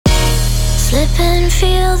Slip and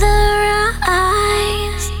feel the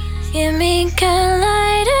rise. Give me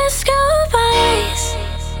kaleidoscope eyes.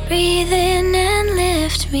 Breathe in and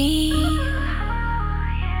lift me.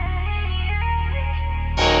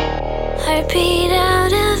 Heartbeat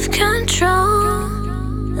out of control.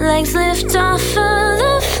 Legs lift off of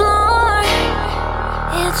the floor.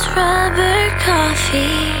 It's rubber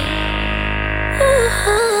coffee. Ooh.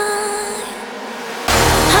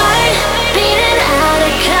 Heart beating out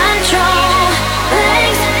of control.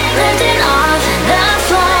 Legs lifting off the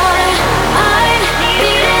floor. Heart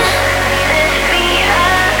beating.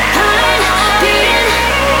 Heart beating.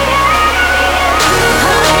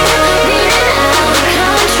 Heart beating out of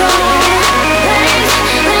control. Legs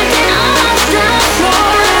lifting off the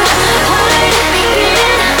floor. Heart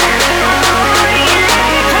beating. Heart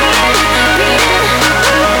beating.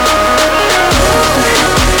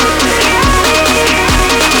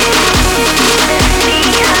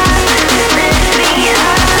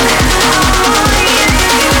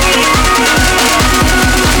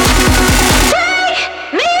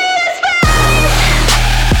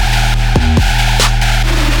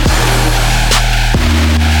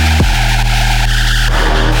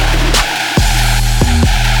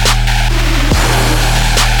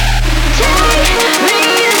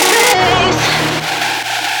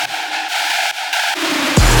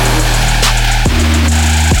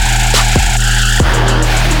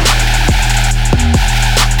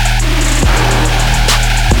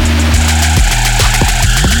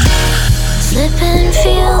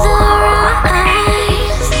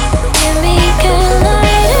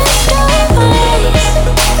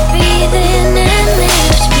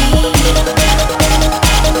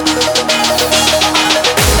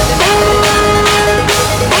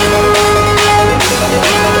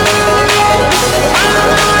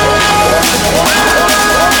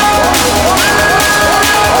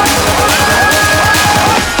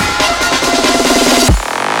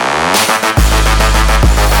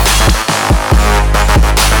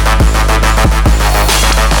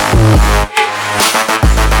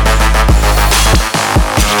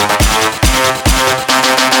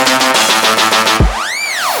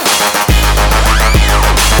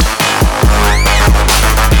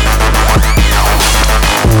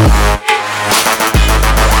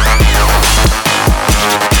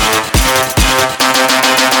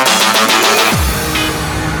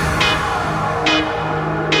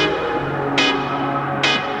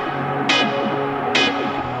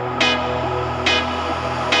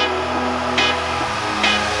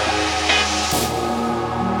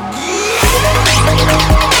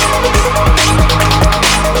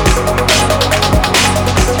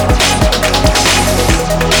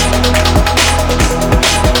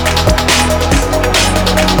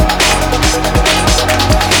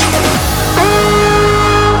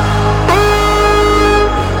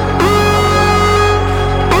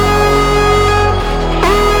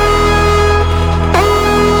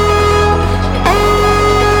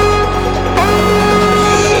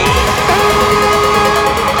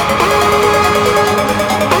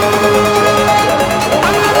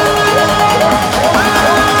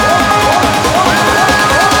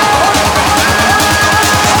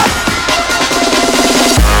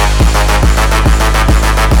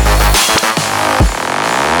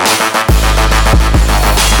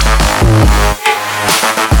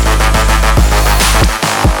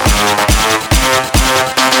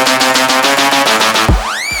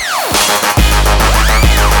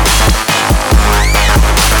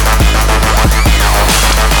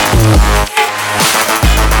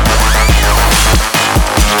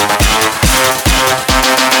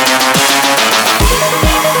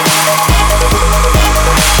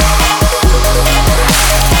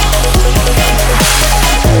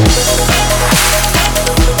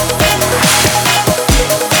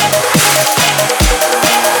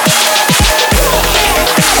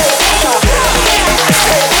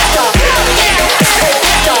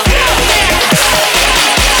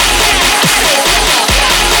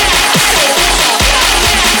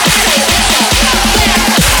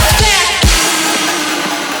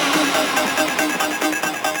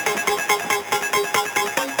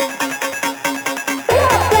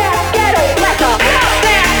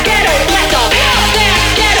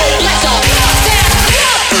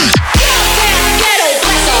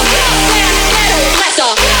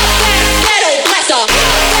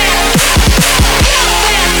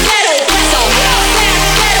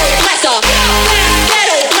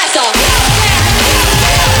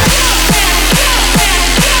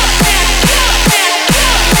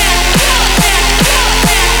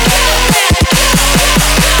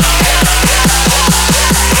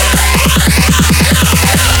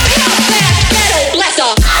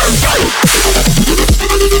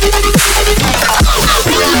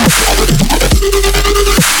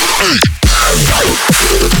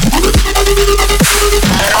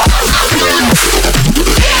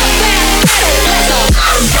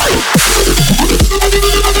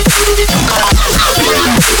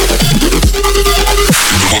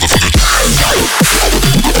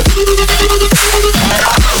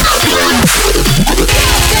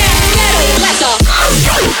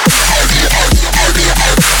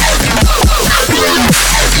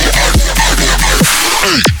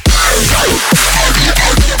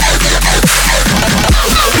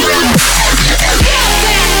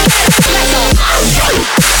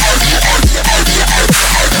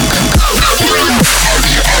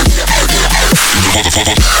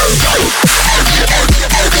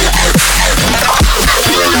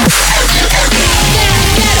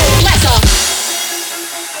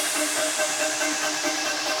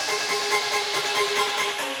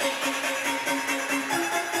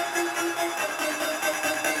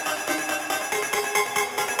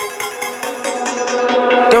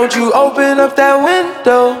 Don't you open up that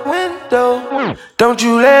window. Don't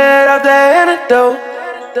you let out that antidote.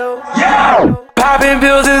 Yeah. Popping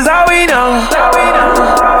pills is all we know.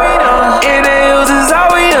 Inhales is all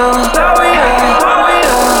we know.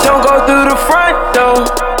 Don't go through the front door.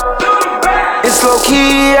 It's low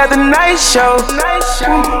key at the night show.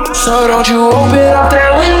 So don't you open up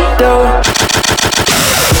that window.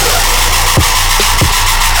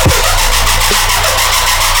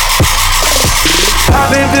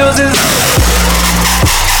 Popping pills is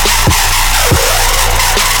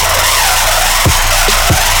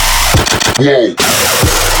whoa.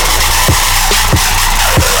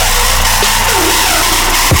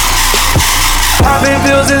 Popping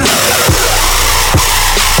pills is yeah.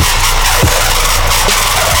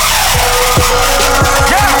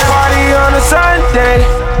 Party on a Sunday.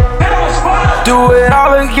 Do it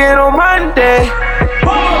all again on Monday.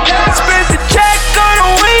 Spend the check on a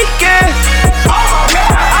weekend.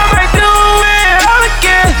 I might do it all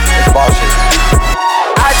again.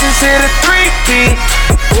 I just hit a 3-peat.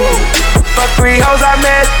 Fuck 3 hoes I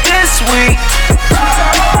met this week.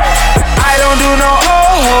 I don't do no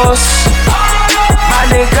old hoes. My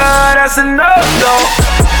nigga, that's a no-no.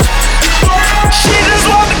 She just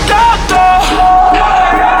want the go-go.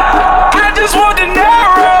 I just want the narrow.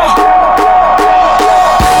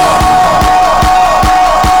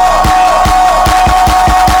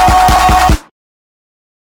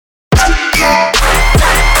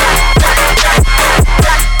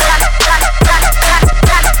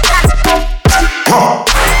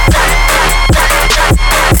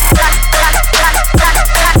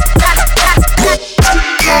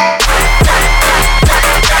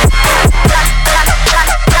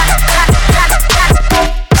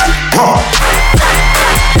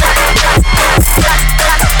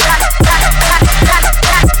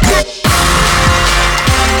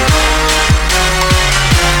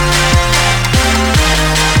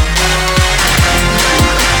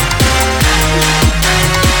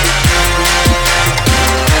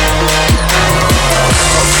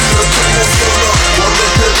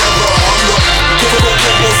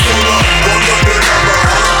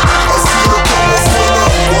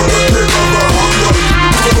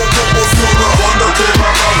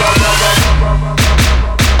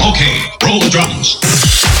 Drums.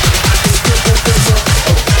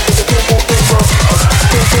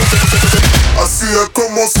 Así es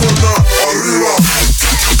como suena arriba.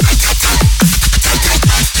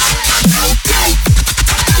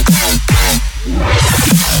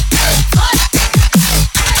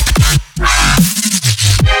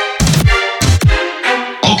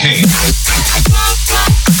 Okay.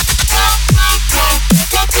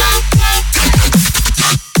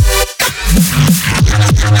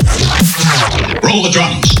 Roll the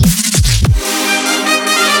drums.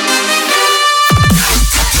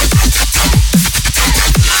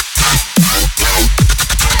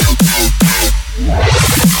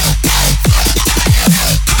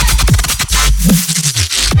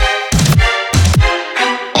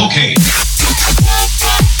 Okay.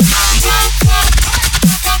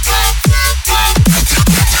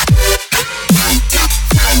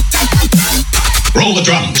 Roll the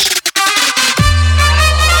drums.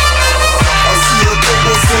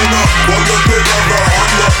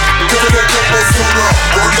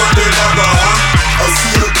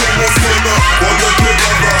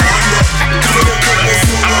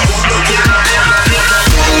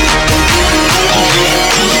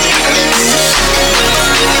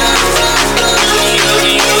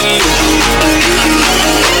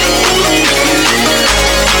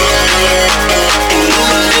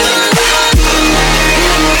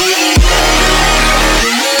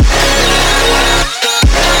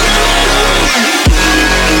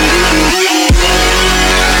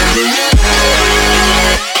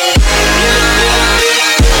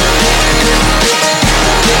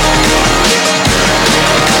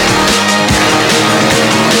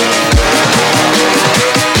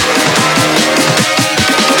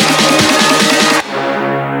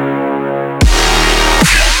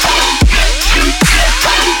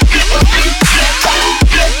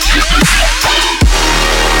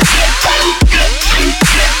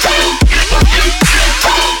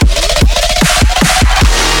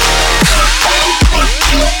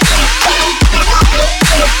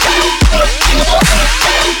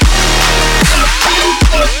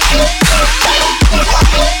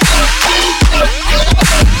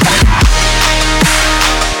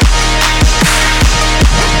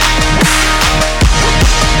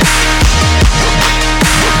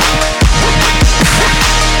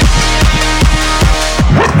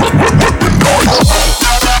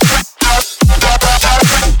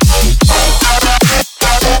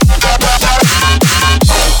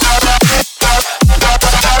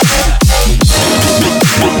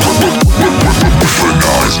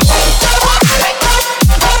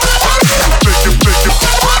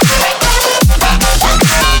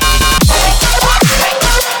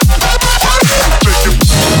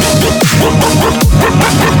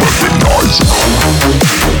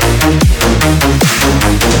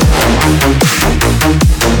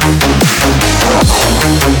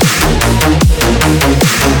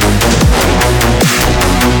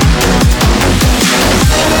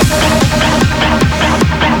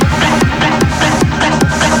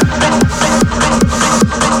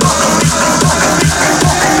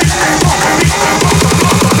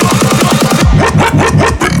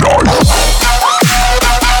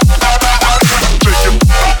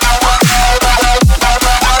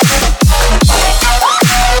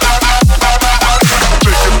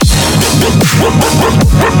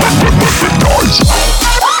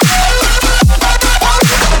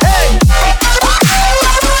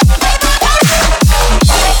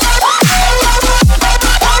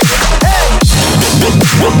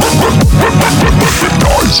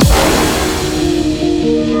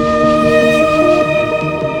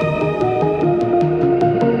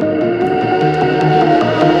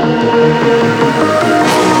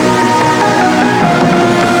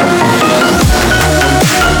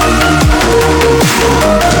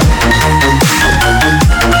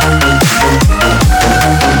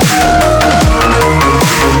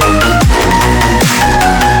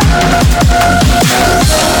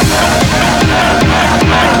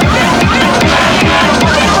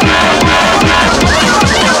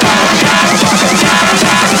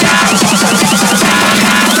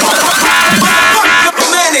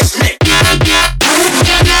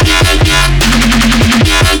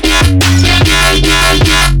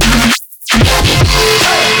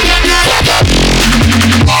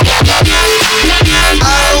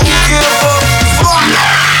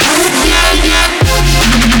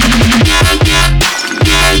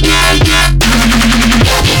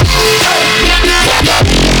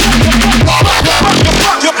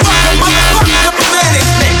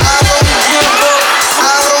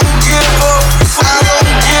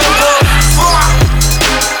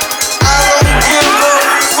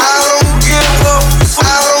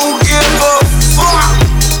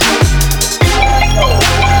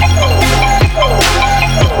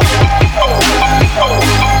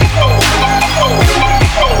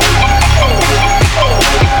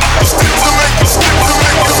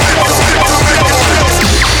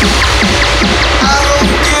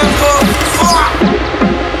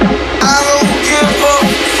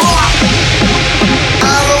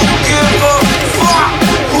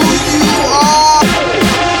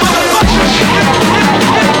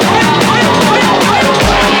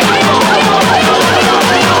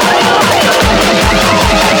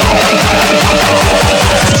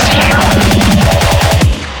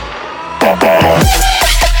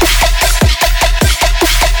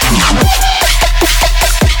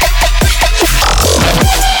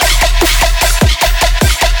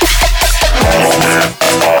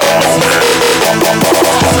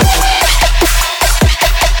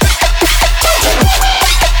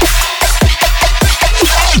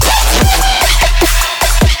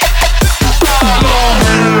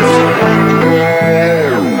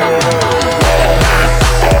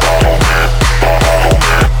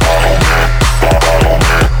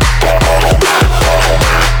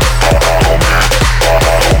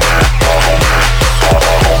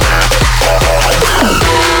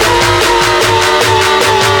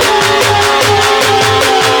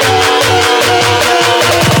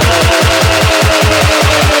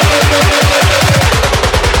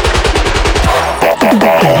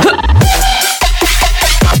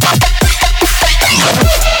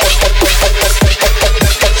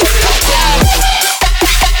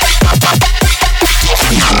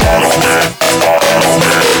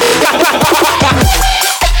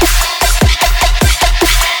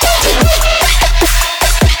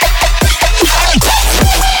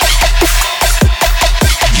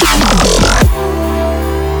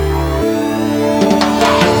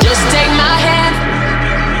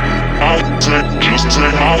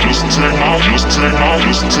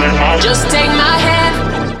 Just take my hand.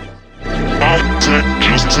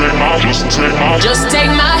 Just take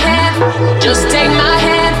my hand. Just take my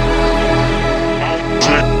hand.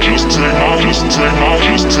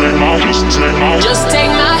 Just take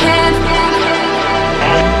my hand.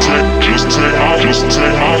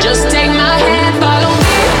 Just take my hand. Follow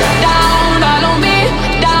me down. Follow me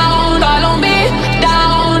down. Follow me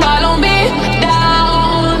down. Follow me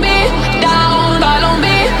down. Me down. Follow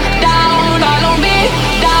me down. Follow me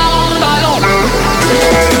down. Follow me.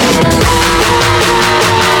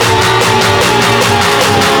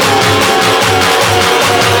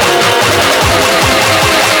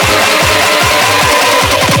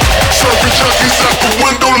 Serving junkies out the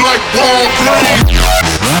window like Walgreens.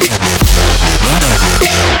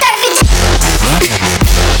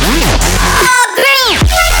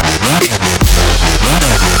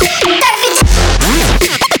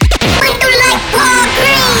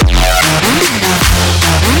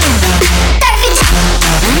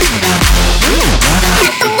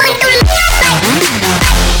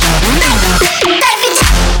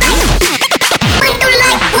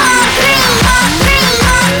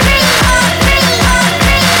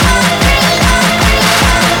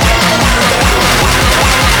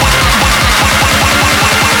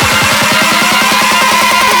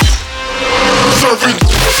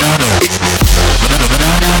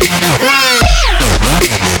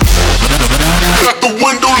 Got the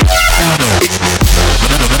window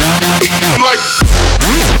like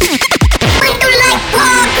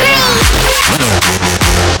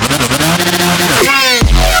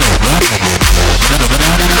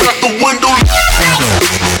got the window like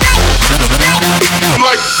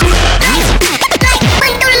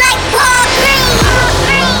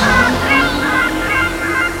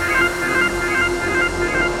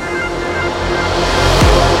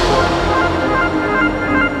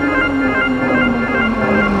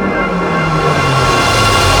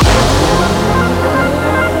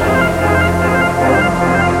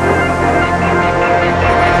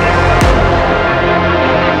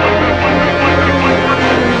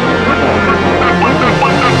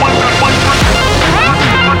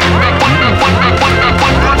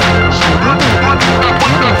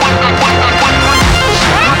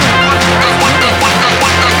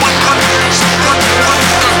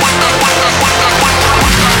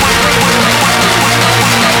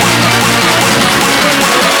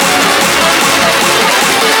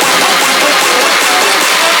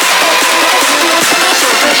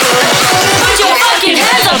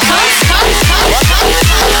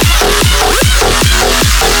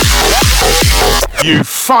You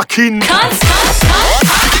fucking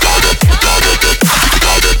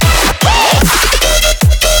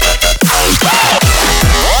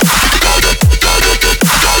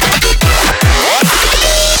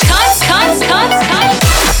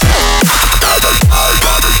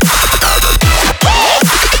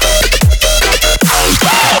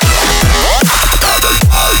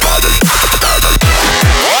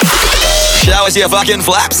Show us your fucking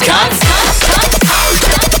flaps, cunts.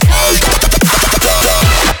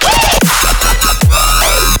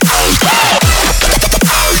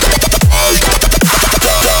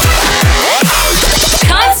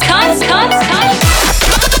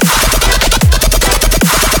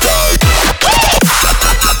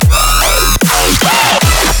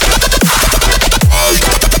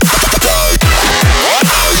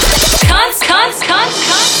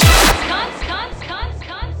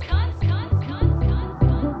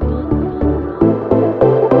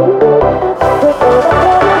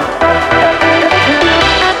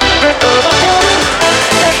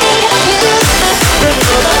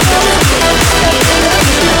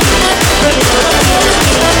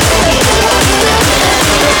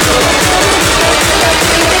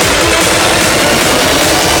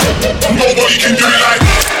 nobody can do it like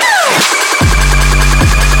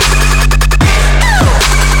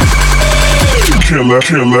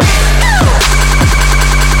killer.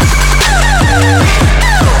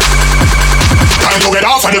 Time to get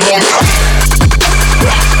off of the road.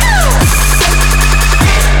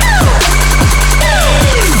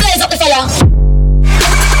 Blaze up the fire.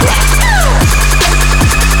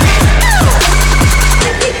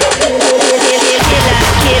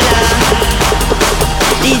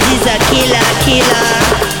 This is a killer.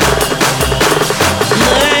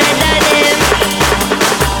 Murder them.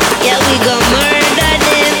 Yeah, we go murder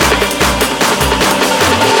them.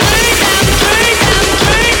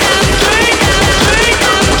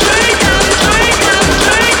 Murder.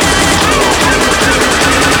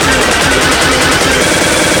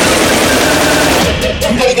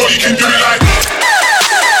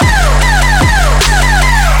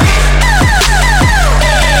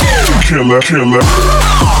 killer, killer.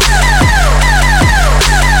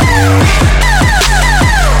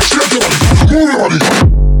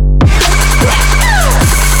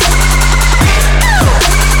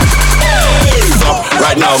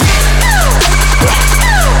 Right now.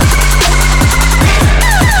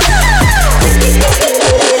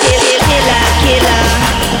 Killer, killer.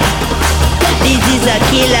 This is a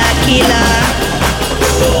killer, killer.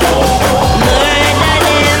 Murder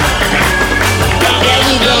them. Yeah,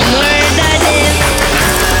 we gon' murder them.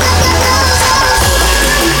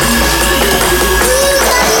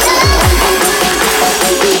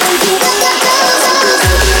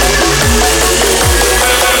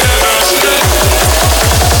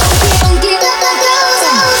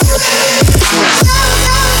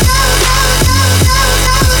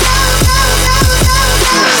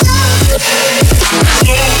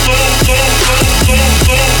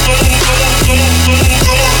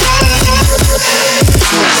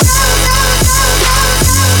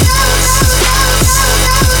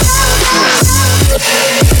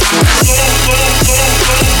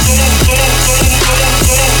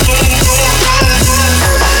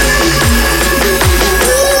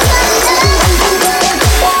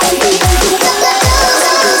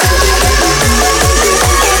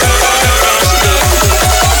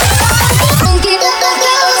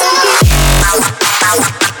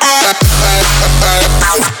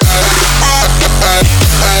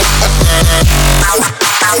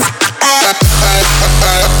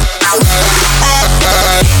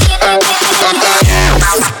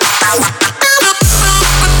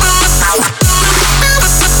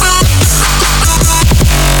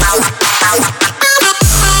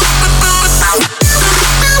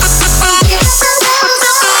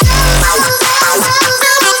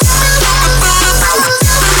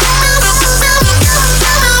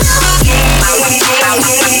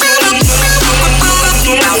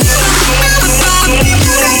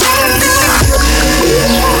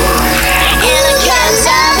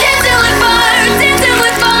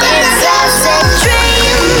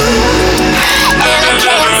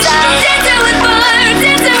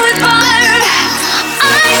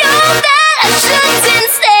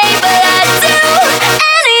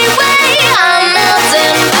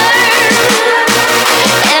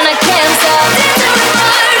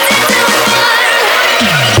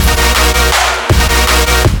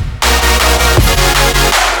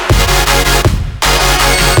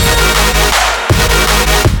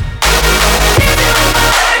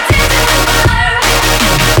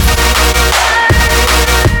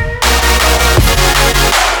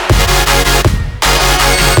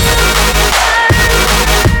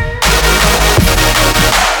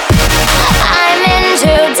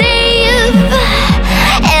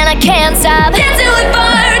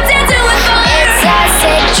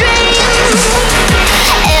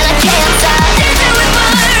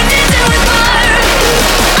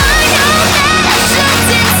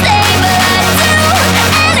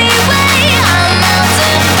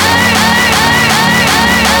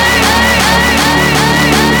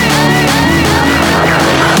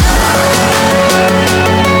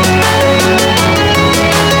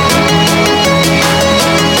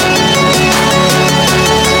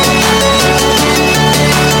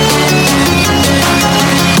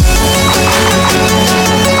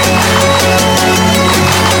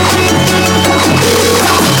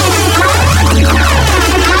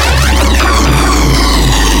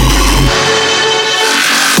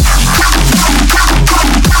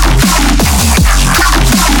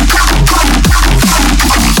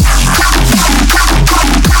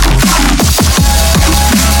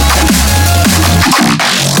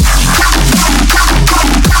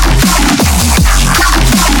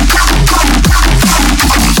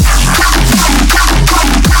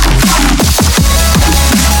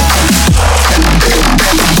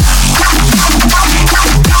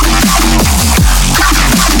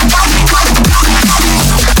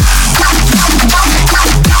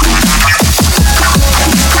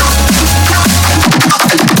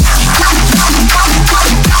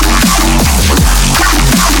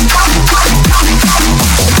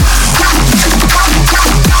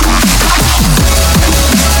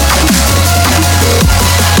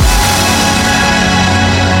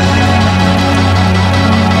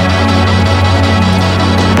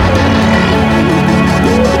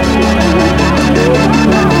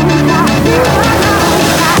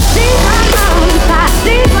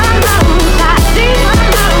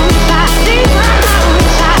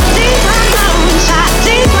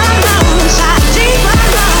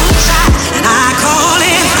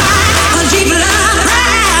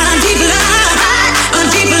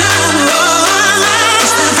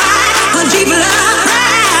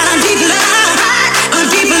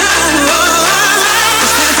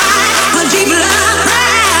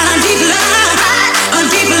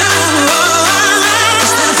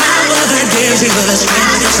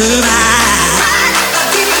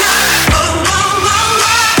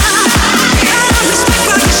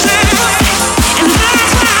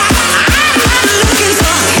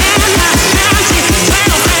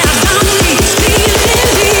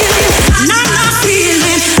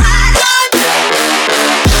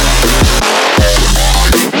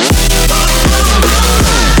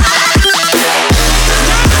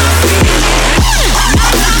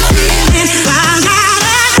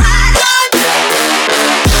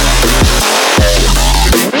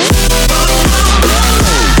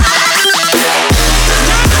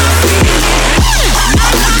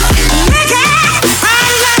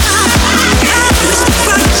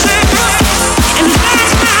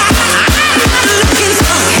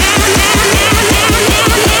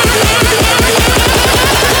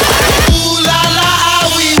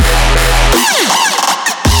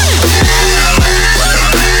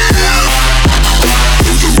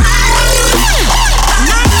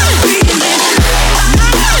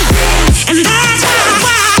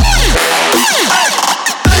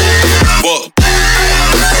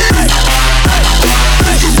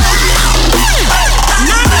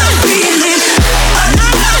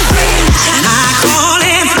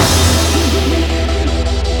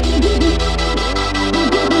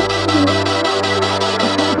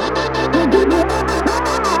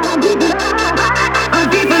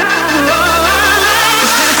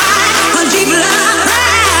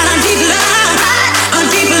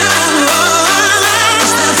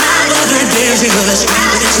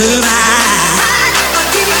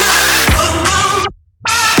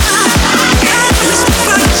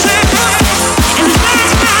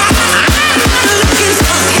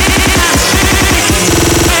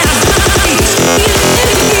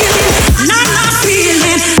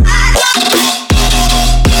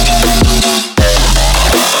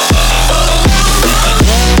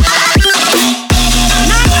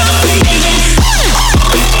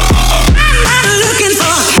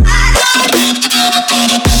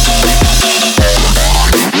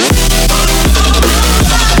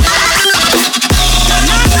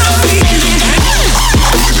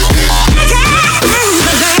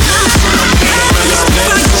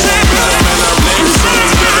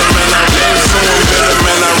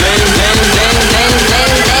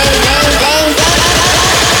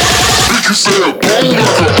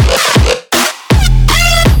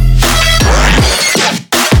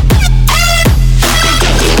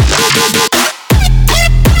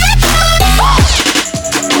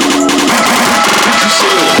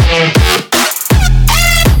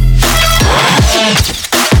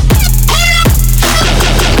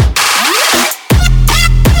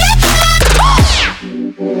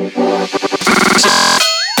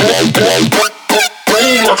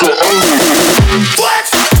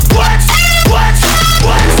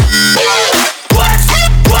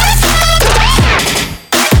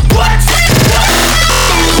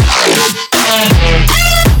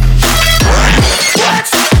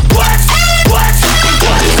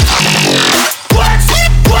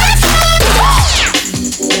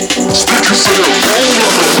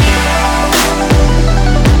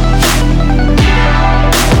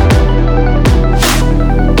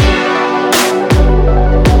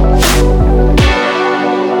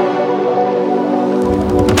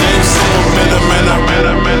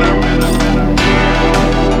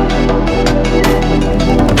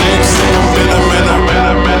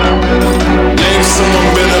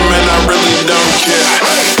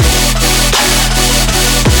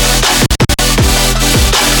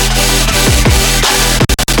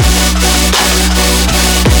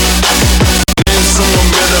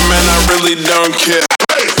 don't care.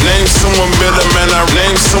 Name someone better, man. I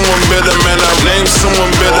name someone better, man. I name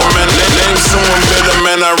someone better, man. Name someone better,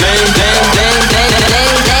 man. I name.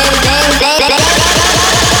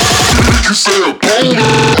 You say a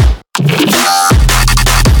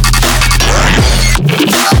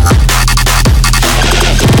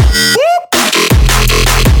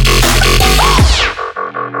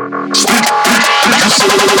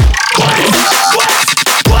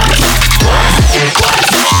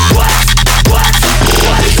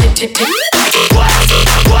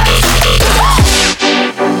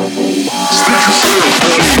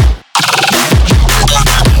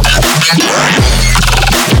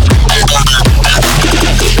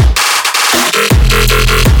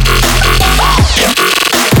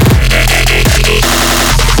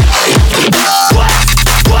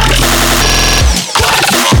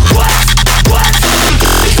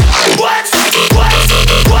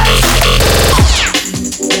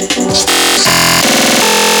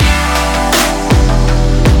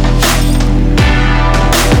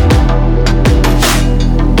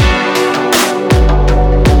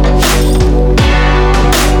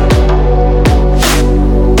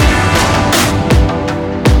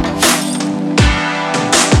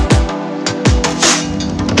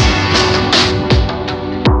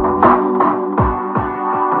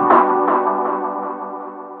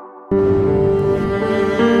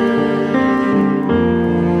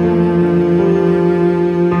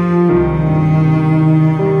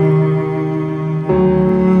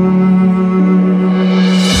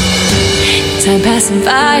passing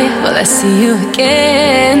by, will I see you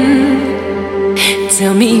again?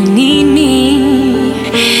 Tell me you need me,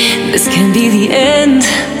 this can be the end.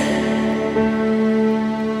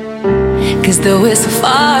 'Cause though we're so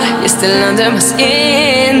far, you're still under my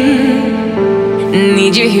skin.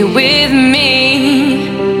 Need you here with me,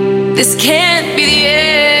 this can't be the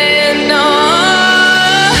end, no.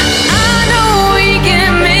 I know we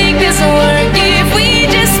can make this work if we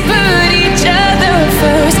just put each other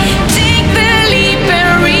first. Take the leap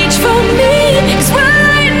and reach for me, 'cause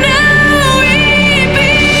right now we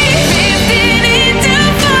be drifting into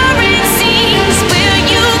foreign seas. Will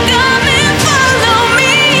you come and follow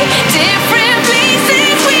me? Different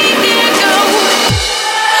places we can go.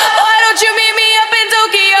 Why don't you meet me up in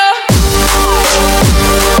Tokyo?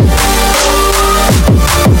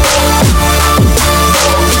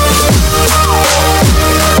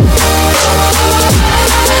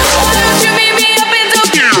 Why don't you meet me up in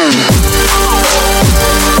Tokyo?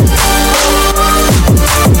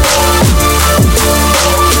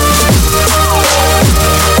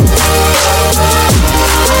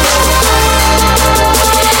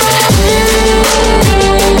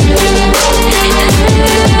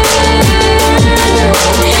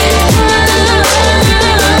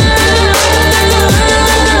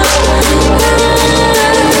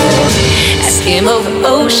 I skim over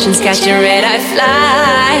oceans, got your red-eye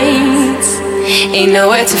flights. Ain't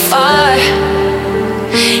nowhere too far,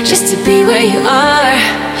 just to be where you are.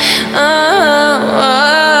 Oh,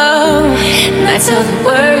 nights are the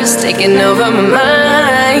worst, taking over my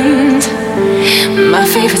mind. My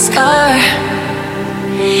favorite scar,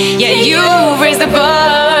 yeah, you raised the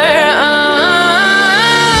bar.